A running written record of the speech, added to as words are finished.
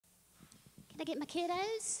Did I get my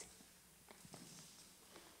kiddos?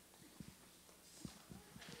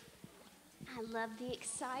 I love the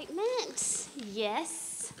excitement.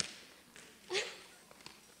 Yes. Okay.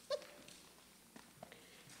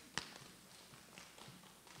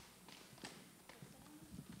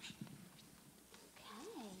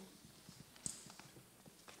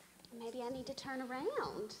 Maybe I need to turn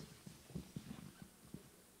around.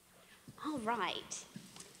 All right.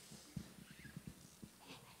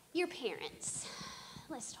 Your parents,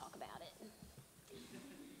 let's talk about it.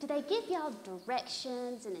 Do they give y'all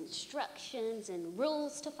directions and instructions and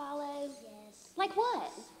rules to follow? Yes. Like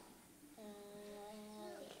what?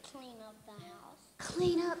 Clean up the house.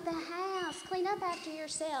 Clean up the house. Clean up after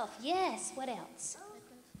yourself. Yes. What else?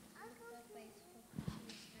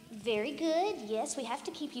 Very good. Yes, we have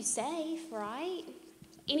to keep you safe, right?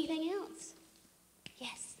 Anything else?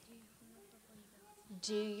 Yes.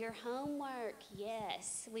 Do your homework.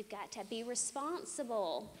 Yes, we've got to be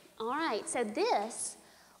responsible. All right, so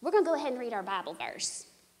we're going to go ahead and read our Bible verse,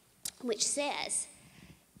 which says,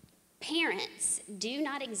 "Parents, do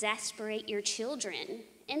not exasperate your children.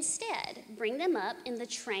 Instead, bring them up in the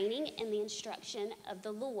training and the instruction of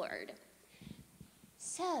the Lord."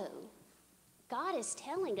 So, God is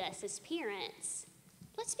telling us as parents,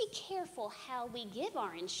 let's be careful how we give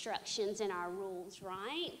our instructions and our rules,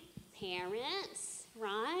 right? Parents,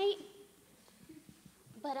 right?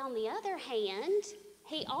 But on the other hand,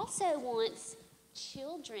 He also wants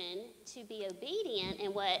children to be obedient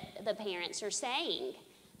in what the parents are saying.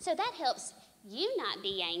 So that helps you not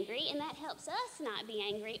be angry, and that helps us not be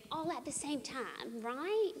angry all at the same time,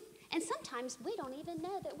 right? And sometimes we don't even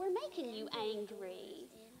know that we're making you angry.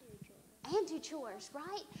 And do chores,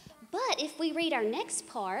 right? But if we read our next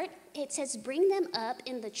part, it says, "Bring them up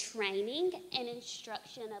in the training and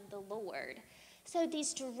instruction of the Lord." So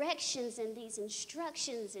these directions and these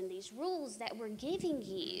instructions and these rules that we're giving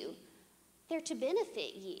you, they're to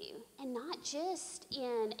benefit you, and not just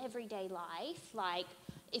in everyday life. Like,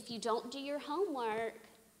 if you don't do your homework,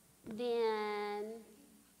 then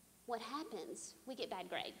what happens? We get bad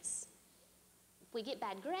grades. If we get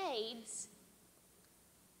bad grades,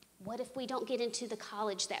 what if we don't get into the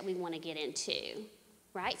college that we want to get into,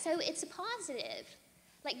 right? So it's a positive.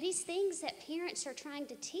 Like, these things that parents are trying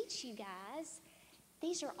to teach you guys,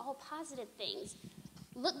 these are all positive things.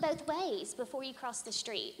 Look both ways before you cross the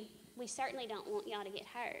street. We certainly don't want y'all to get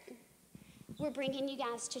hurt. We're bringing you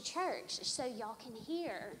guys to church so y'all can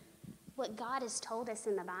hear what God has told us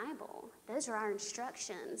in the Bible. Those are our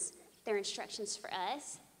instructions. They're instructions for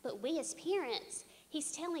us, but we as parents,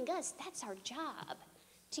 He's telling us that's our job,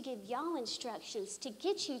 to give y'all instructions, to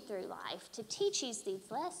get you through life, to teach you these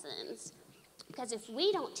lessons. Because if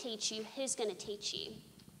we don't teach you, who's going to teach you?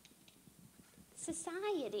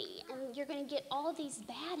 Society. And you're going to get all these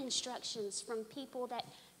bad instructions from people that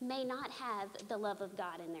may not have the love of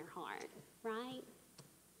God in their heart, right?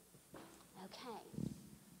 Okay,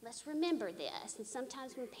 let's remember this. And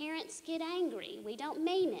sometimes when parents get angry, we don't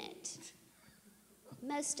mean it.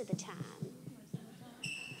 Most of the time.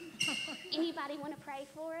 Anybody want to pray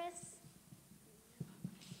for us?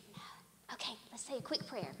 No. Okay, let's say a quick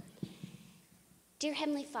prayer. Dear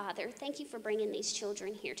Heavenly Father, thank you for bringing these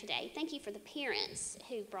children here today. Thank you for the parents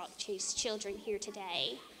who brought these children here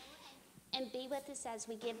today. And be with us as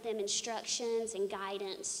we give them instructions and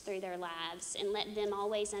guidance through their lives, and let them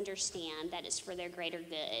always understand that it's for their greater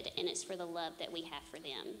good and it's for the love that we have for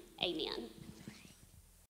them. Amen.